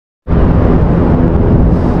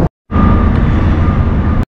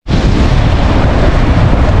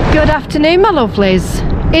Good afternoon, my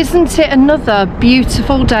lovelies. Isn't it another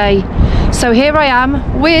beautiful day? So here I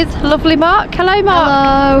am with lovely Mark. Hello,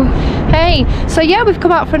 Mark. Hello. Hey. So yeah, we've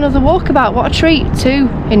come out for another walkabout. What a treat,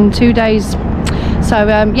 in 2 days. So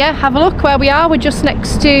yeah, have a look where we are. We're just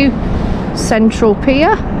next to Central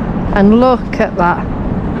Pier, and look at that.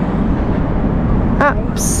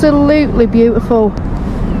 Absolutely beautiful.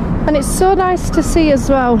 And it's so nice to see as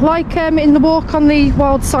well, like in the walk on the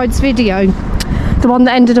Wild Sides video, the one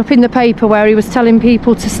that ended up in the paper where he was telling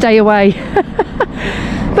people to stay away.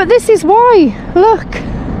 But this is why, look,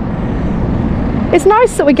 it's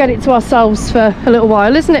nice that we get it to ourselves for a little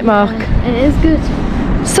while, isn't it, Mark? Yeah, it is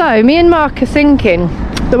good. So me and Mark are thinking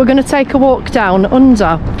that we're going to take a walk down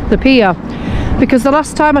under the pier, because the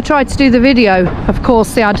last time I tried to do the video, of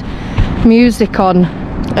course they had music on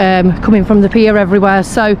coming from the pier everywhere,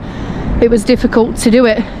 so it was difficult to do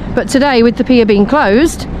it. But today, with the pier being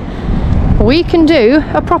closed, we can do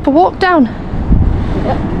a proper walk down.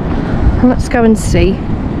 Yep. Let's go and see.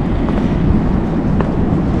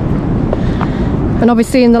 And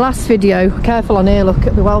obviously in the last video, careful on here, look,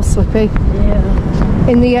 it'll be well slippy. Yeah.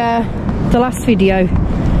 In the last video,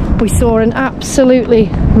 we saw an absolutely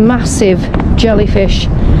massive jellyfish,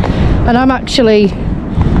 and I'm actually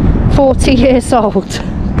 40 years old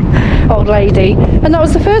lady, and that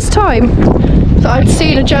was the first time that I'd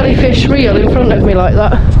seen a jellyfish reel in front of me like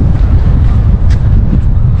that.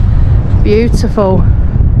 Beautiful.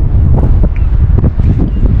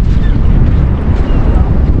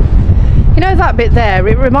 You know that bit there,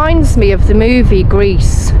 it reminds me of the movie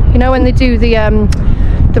Grease. You know when they do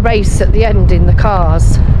the race at the end in the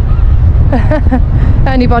cars.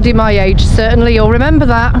 Anybody my age certainly will remember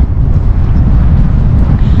that.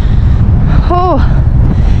 Oh,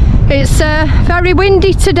 it's very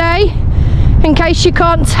windy today, in case you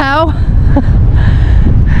can't tell.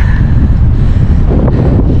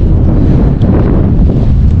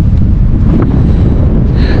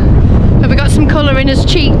 Have we got some colour in his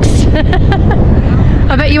cheeks?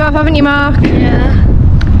 I bet you have, haven't you, Mark? Yeah.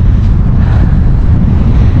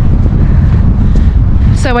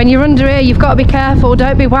 So when you're under here, you've got to be careful.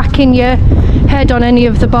 Don't be whacking your head on any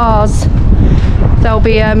of the bars. They'll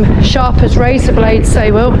be sharp as razor blades,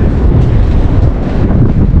 they will.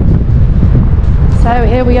 So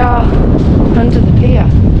here we are under the pier.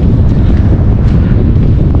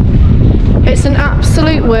 It's an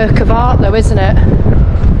absolute work of art though, isn't it?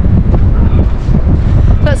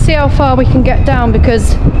 Let's see how far we can get down,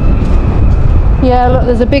 because yeah, look,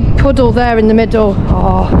 there's a big puddle there in the middle.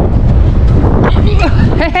 Oh.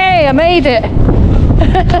 Hey, I made it.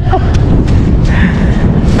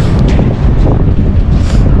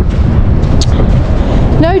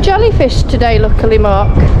 No jellyfish today, luckily,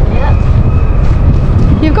 Mark. Yeah.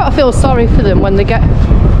 You've got to feel sorry for them when they get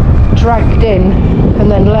dragged in and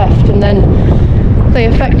then left, and then they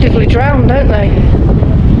effectively drown, don't they?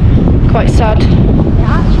 Quite sad.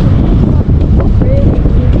 Yeah, actually,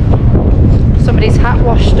 really. Somebody's hat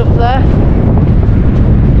washed up there.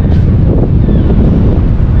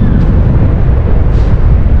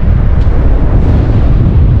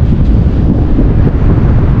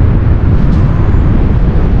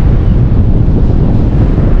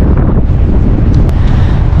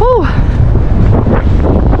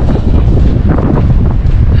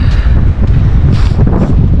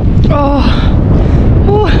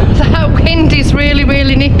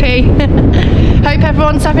 Hope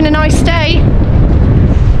everyone's having a nice day.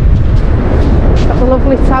 Got the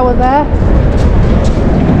lovely tower there.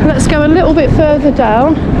 Let's go a little bit further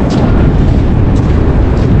down.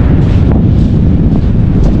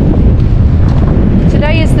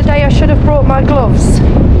 Today is the day I should have brought my gloves.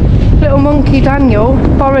 Little monkey Daniel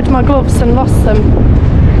borrowed my gloves and lost them.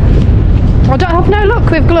 I don't have no luck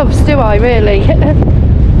with gloves, do I, really?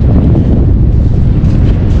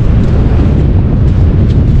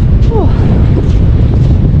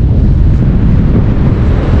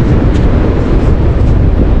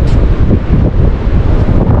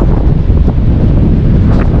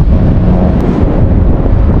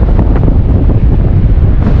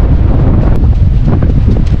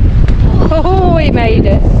 Oh, we made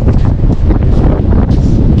it.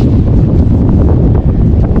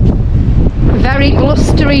 Very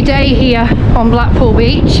blustery day here on Blackpool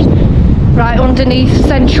Beach, right underneath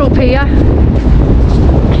Central Pier.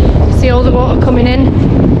 See all the water coming in.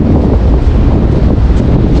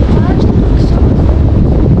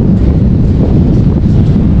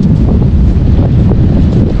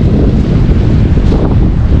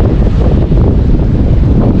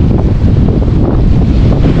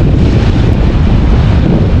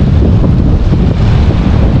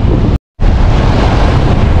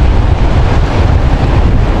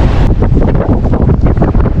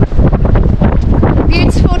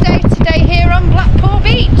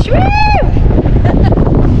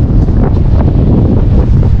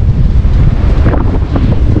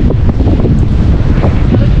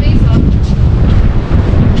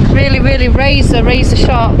 razor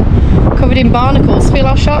sharp, covered in barnacles. Feel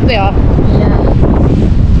how sharp they are? Yeah.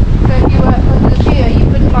 So if you were under the pier, you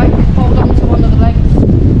couldn't like hold on to one of the legs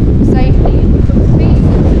safely and you come to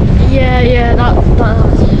pieces. Yeah, that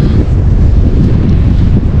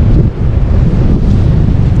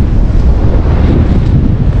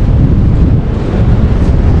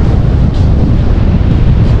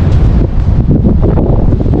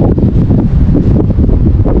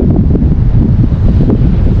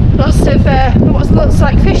Lots of what looks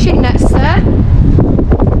like fishing nets there.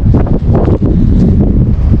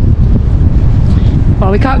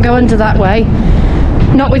 Well, we can't go under that way,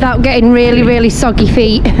 not without getting really, really soggy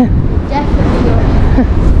feet. definitely.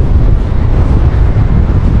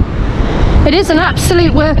 It is an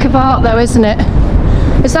absolute work of art though, isn't it?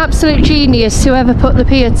 It's absolute genius whoever put the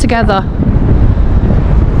pier together.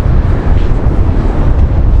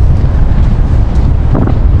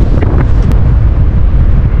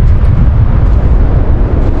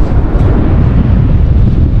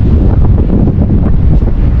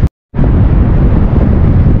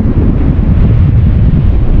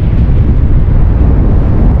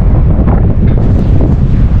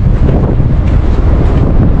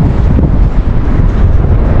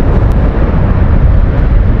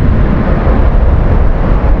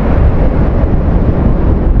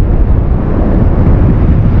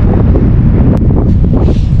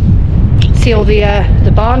 See all the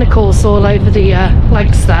barnacles all over the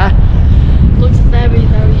legs there. Looks very,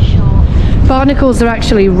 very sharp. Barnacles are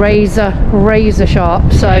actually razor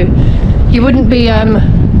sharp, so you wouldn't be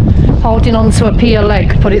holding onto a pier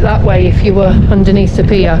leg, put it that way, if you were underneath the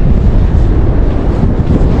pier.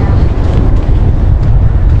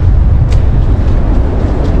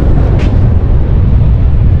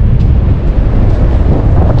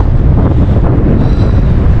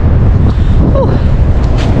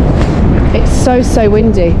 So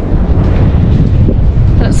windy.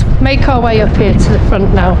 Let's make our way up here to the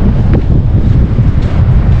front now.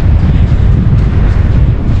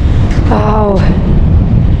 Oh.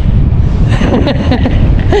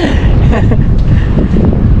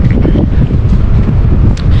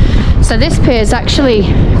 So this pier's actually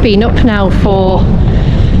been up now for,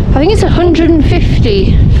 I think it's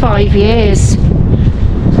 155 years.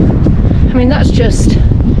 I mean, that's just,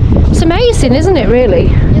 it's amazing, isn't it, really?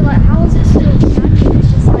 You're like, how is it still standing?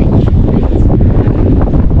 It's just like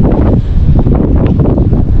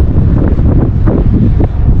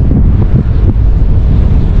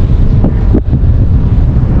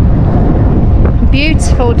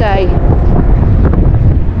beautiful day.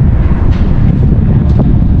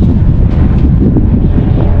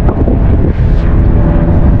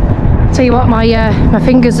 Tell you what, my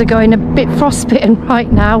fingers are going a bit frostbitten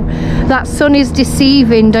right now. That sun is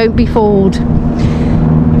deceiving, don't be fooled.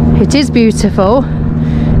 It is beautiful,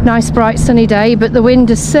 nice bright sunny day, but the wind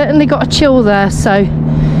has certainly got a chill there, so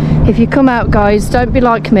if you come out, guys, don't be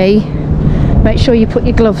like me, make sure you put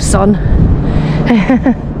your gloves on.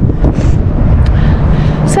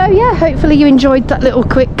 So yeah, hopefully you enjoyed that little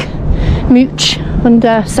quick mooch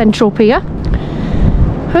under Central Pier.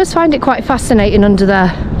 I always find it quite fascinating under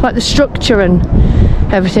there, like the structure and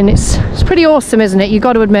everything. It's pretty awesome, isn't it? You've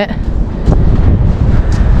got to admit.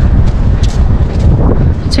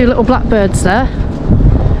 Two little blackbirds there.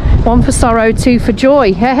 One for sorrow, two for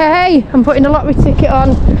joy. Hey, hey, hey! I'm putting a lottery ticket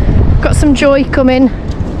on. Got some joy coming.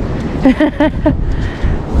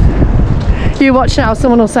 You watch now,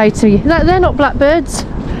 someone will say to you, they're not blackbirds.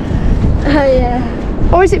 oh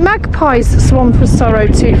yeah. Or is it magpies that's one for sorrow,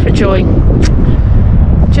 two for joy?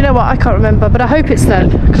 Do you know what? I can't remember, but I hope it's them,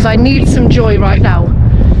 because I need some joy right now.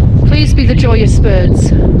 Please be the joyous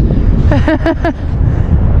birds.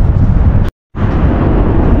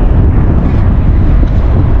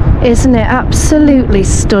 Isn't it absolutely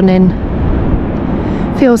stunning?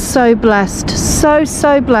 Feels so blessed,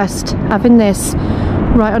 so blessed having this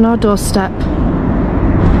right on our doorstep.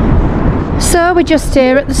 So we're just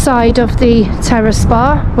here at the side of the terrace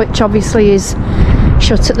bar, which obviously is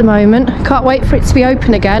shut at the moment. Can't wait for it to be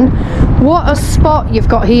open again. What a spot you've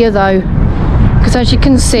got here though, because as you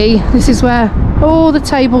can see, this is where all the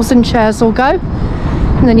tables and chairs will go,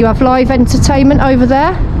 and then you have live entertainment over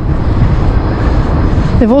there.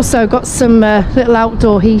 They've also got some little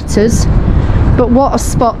outdoor heaters, but what a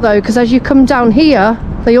spot though, because as you come down here,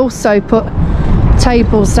 they also put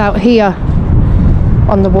tables out here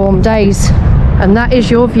on the warm days, and that is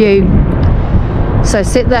your view. So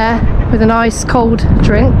sit there with a nice cold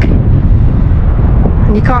drink,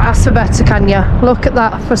 and you can't ask for better, can you? Look at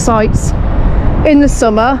that for sights. In the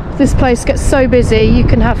summer, this place gets so busy, you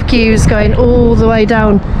can have queues going all the way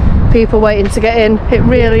down of people waiting to get in. It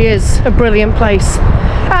really is a brilliant place.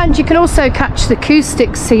 And you can also catch the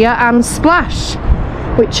Acoustics here and Splash,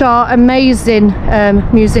 which are amazing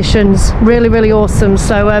musicians, really awesome.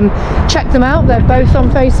 So check them out, they're both on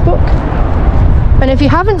Facebook. And if you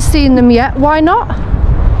haven't seen them yet, why not?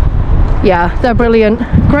 Yeah, they're brilliant.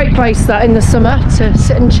 Great place that in the summer to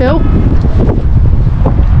sit and chill.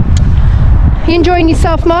 You enjoying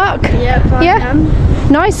yourself, Mark? Yep, I am.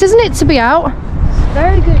 Nice, isn't it, to be out?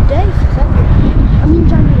 Very good day for February. I'm in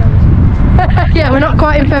January. Yeah, we're not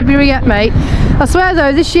quite in February yet, mate. I swear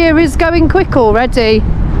though, this year is going quick already.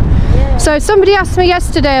 Yeah. So somebody asked me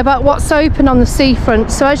yesterday about what's open on the seafront.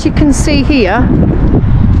 So as you can see here,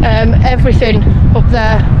 everything up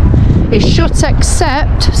there is shut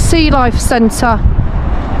except Sea Life Centre,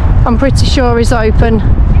 I'm pretty sure is open.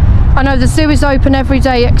 I know the zoo is open every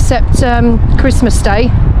day except Christmas Day.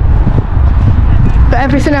 But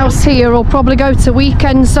everything else here will probably go to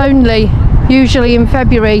weekends only, usually in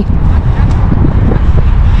February.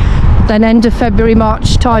 Then end of February,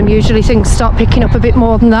 March time, usually things start picking up a bit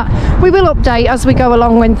more than that. We will update as we go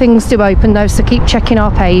along when things do open though, so keep checking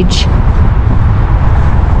our page.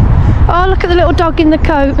 Oh, look at the little dog in the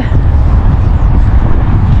coat.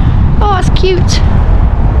 Oh, that's cute.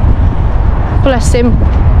 Bless him.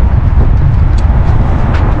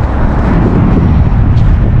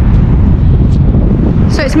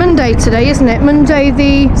 So it's Monday today, isn't it? Monday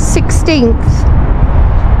the 16th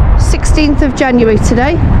of January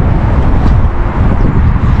today.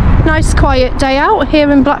 Nice quiet day out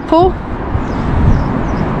here in Blackpool.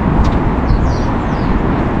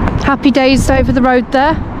 Happy Days over the road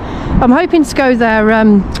there. I'm hoping to go there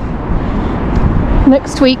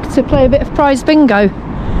next week to play a bit of prize bingo.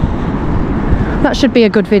 That should be a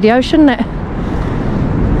good video, shouldn't it?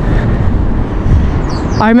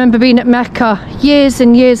 I remember being at Mecca years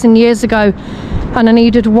and years ago, and I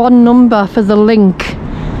needed one number for the link.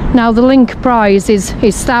 Now the link prize is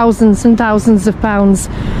thousands and thousands of pounds,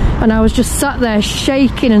 and I was just sat there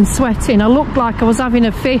shaking and sweating. I looked like I was having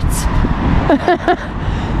a fit.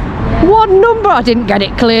 One number, I didn't get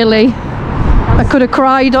it clearly. I could have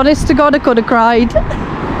cried, honest to God, I could have cried.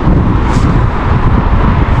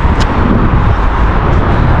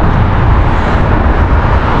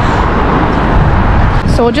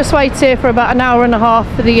 So we'll just wait here for about an hour and a half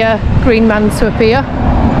for the green man to appear.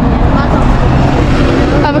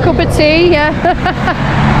 Have a cup of tea, yeah.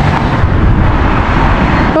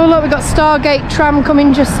 Oh look, we've got Stargate tram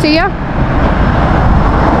coming just here.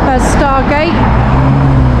 There's Stargate.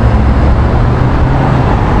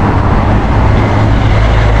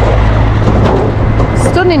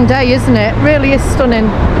 Stunning day, isn't it? Really is stunning.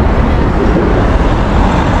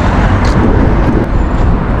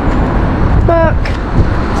 Look.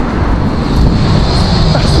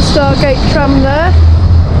 That's the Stargate tram there.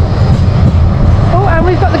 Oh, and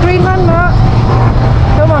we've got the green man, Mark.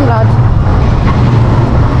 Come on, lad.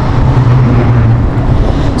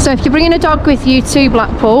 So if you're bringing a dog with you to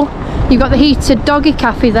Blackpool, you've got the heated doggy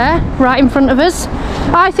cafe there, right in front of us.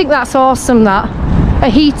 I think that's awesome, that. A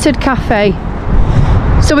heated cafe.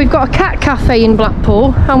 So we've got a cat cafe in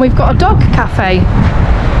Blackpool, and we've got a dog cafe.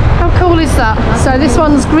 How cool is that? So this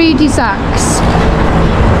one's Greedy Zach's.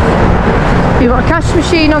 You've got a cash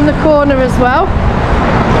machine on the corner as well.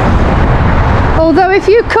 Although if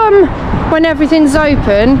you come when everything's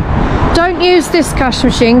open, don't use this cash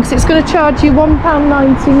machine because it's going to charge you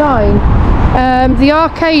 £1.99. The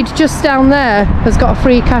arcade just down there has got a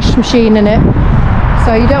free cash machine in it,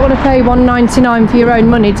 so you don't want to pay £1.99 for your own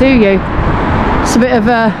money, do you? It's a bit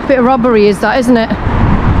of robbery, is that, isn't it?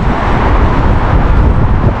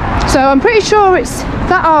 So I'm pretty sure it's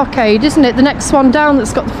that arcade, isn't it? The next one down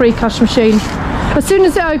that's got the free cash machine. As soon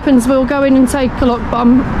as it opens, we'll go in and take a look, but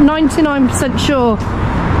I'm 99% sure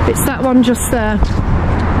it's that one just there.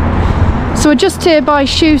 So we're just here by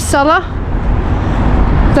Shoe Seller.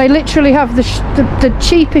 They literally have the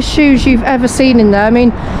cheapest shoes you've ever seen in there. I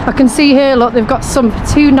mean, I can see here, look, they've got some for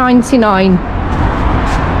 £2.99.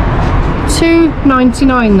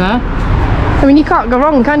 £2.99 there. I mean, you can't go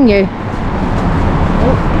wrong, can you?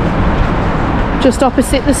 Just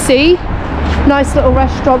opposite the sea. Nice little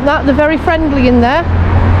restaurant that. They're very friendly in there.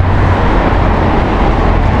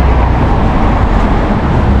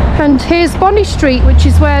 And here's Bonny Street, which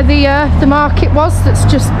is where the market was, that's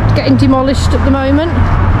just getting demolished at the moment.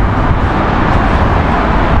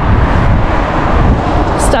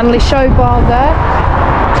 Stanley Show Bar there.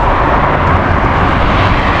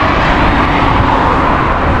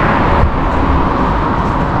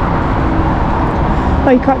 Oh,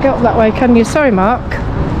 you can't get up that way, can you? Sorry, Mark.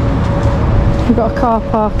 We've got a car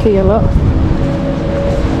park here, look.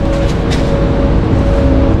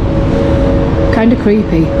 kind of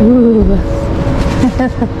creepy. Ooh.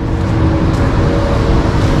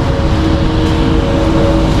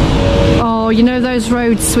 Oh, you know those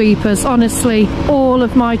road sweepers? Honestly, all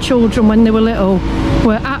of my children when they were little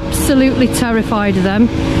were absolutely terrified of them.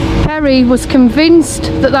 Perry was convinced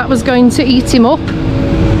that that was going to eat him up.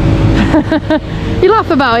 You laugh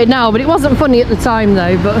about it now, but it wasn't funny at the time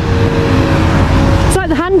though. But it's like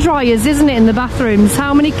the hand dryers, isn't it, in the bathrooms?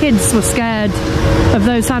 How many kids were scared of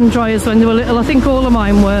those hand dryers when they were little? I think all of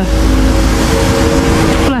mine were.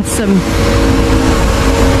 Bless them.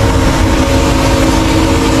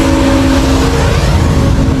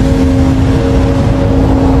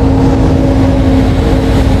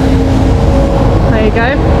 There you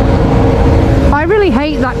go. I really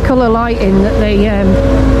hate that colour lighting that they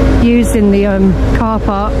use in the car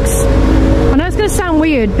parks. I know it's going to sound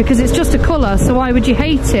weird because it's just a colour, so why would you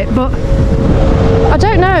hate it? But I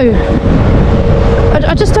don't know.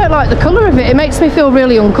 I just don't like the colour of it. It makes me feel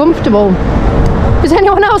really uncomfortable. Is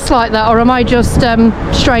anyone else like that, or am I just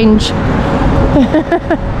strange?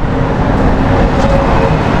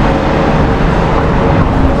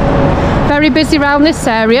 Very busy around this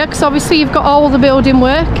area because obviously you've got all the building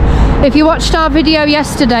work. If you watched our video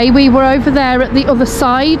yesterday, we were over there at the other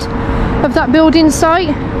side of that building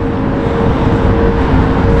site.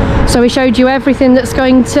 So we showed you everything that's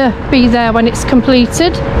going to be there when it's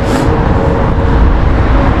completed.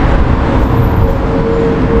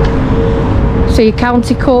 So your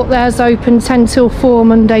county court there's open 10 till 4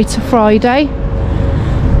 Monday to Friday.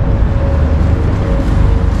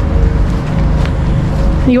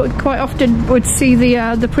 You quite often would see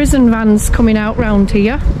the prison vans coming out round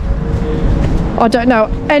here. I don't know,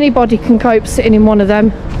 anybody can cope sitting in one of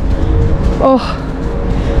them. Oh,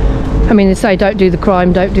 I mean, they say don't do the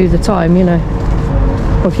crime, don't do the time, you know.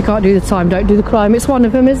 Well, if you can't do the time, don't do the crime. It's one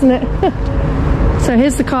of them, isn't it? So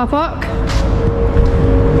here's the car park,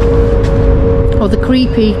 or the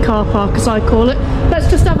creepy car park as I call it. Let's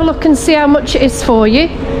just have a look and see how much it is for you.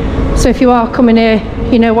 So if you are coming here,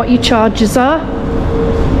 you know what your charges are.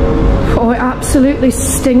 Oh, it absolutely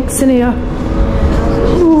stinks in here.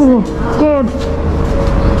 Oh, God.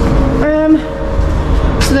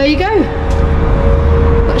 So there you go.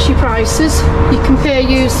 That's your prices. You compare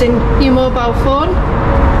using your mobile phone.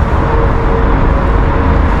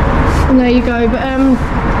 And there you go. But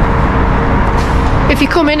if you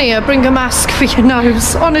come in here, bring a mask for your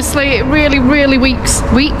nose. Honestly, it really reeks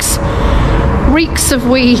of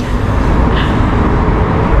wee.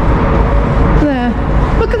 There.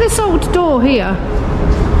 Look at this old door here.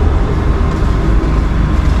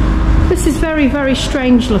 This is very, very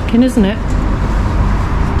strange looking, isn't it?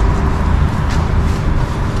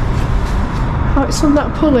 Oh, it's on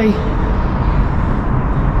that pulley.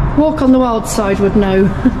 Walk on the Wild Side would know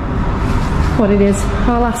what it is.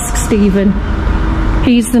 I'll ask Stephen.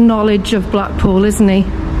 He's the knowledge of Blackpool, isn't he?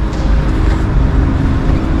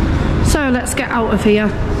 So let's get out of here.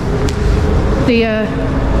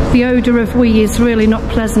 The odour of wee is really not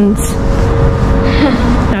pleasant.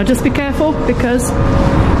 Now just be careful because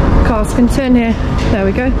cars can turn here. There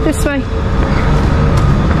we go, this way.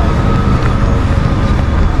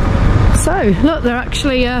 So look, they're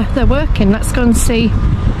actually they're working. Let's go and see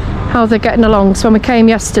how they're getting along. So when we came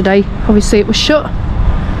yesterday, obviously it was shut.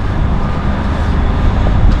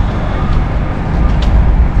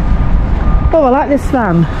 Oh, I like this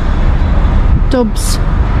van. Dubs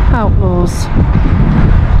Outlaws.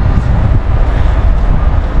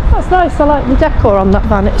 That's nice. I like the decor on that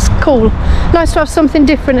van. It's cool. Nice to have something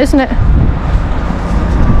different, isn't it?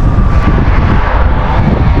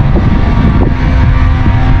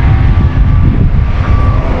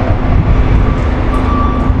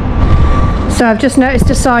 So I've just noticed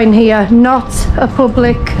a sign here, not a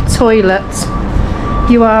public toilet.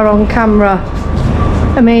 You are on camera.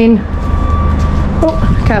 I mean,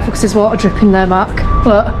 oh, careful because there's water dripping there, Mark.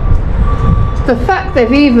 Look, the fact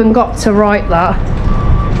they've even got to write that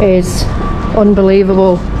is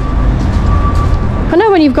unbelievable. I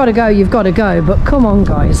know when you've got to go, you've got to go, but come on,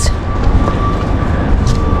 guys.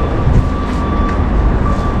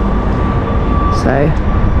 So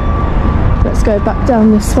let's go back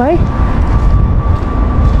down this way.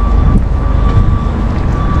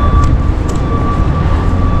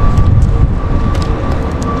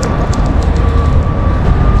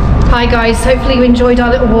 Hi guys, hopefully you enjoyed our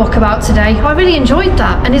little walkabout today. I really enjoyed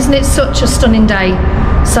that, and isn't it such a stunning day?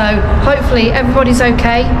 So hopefully everybody's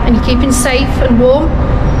okay and you're keeping safe and warm.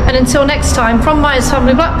 And until next time, from Myers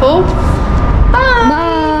Family Blackpool,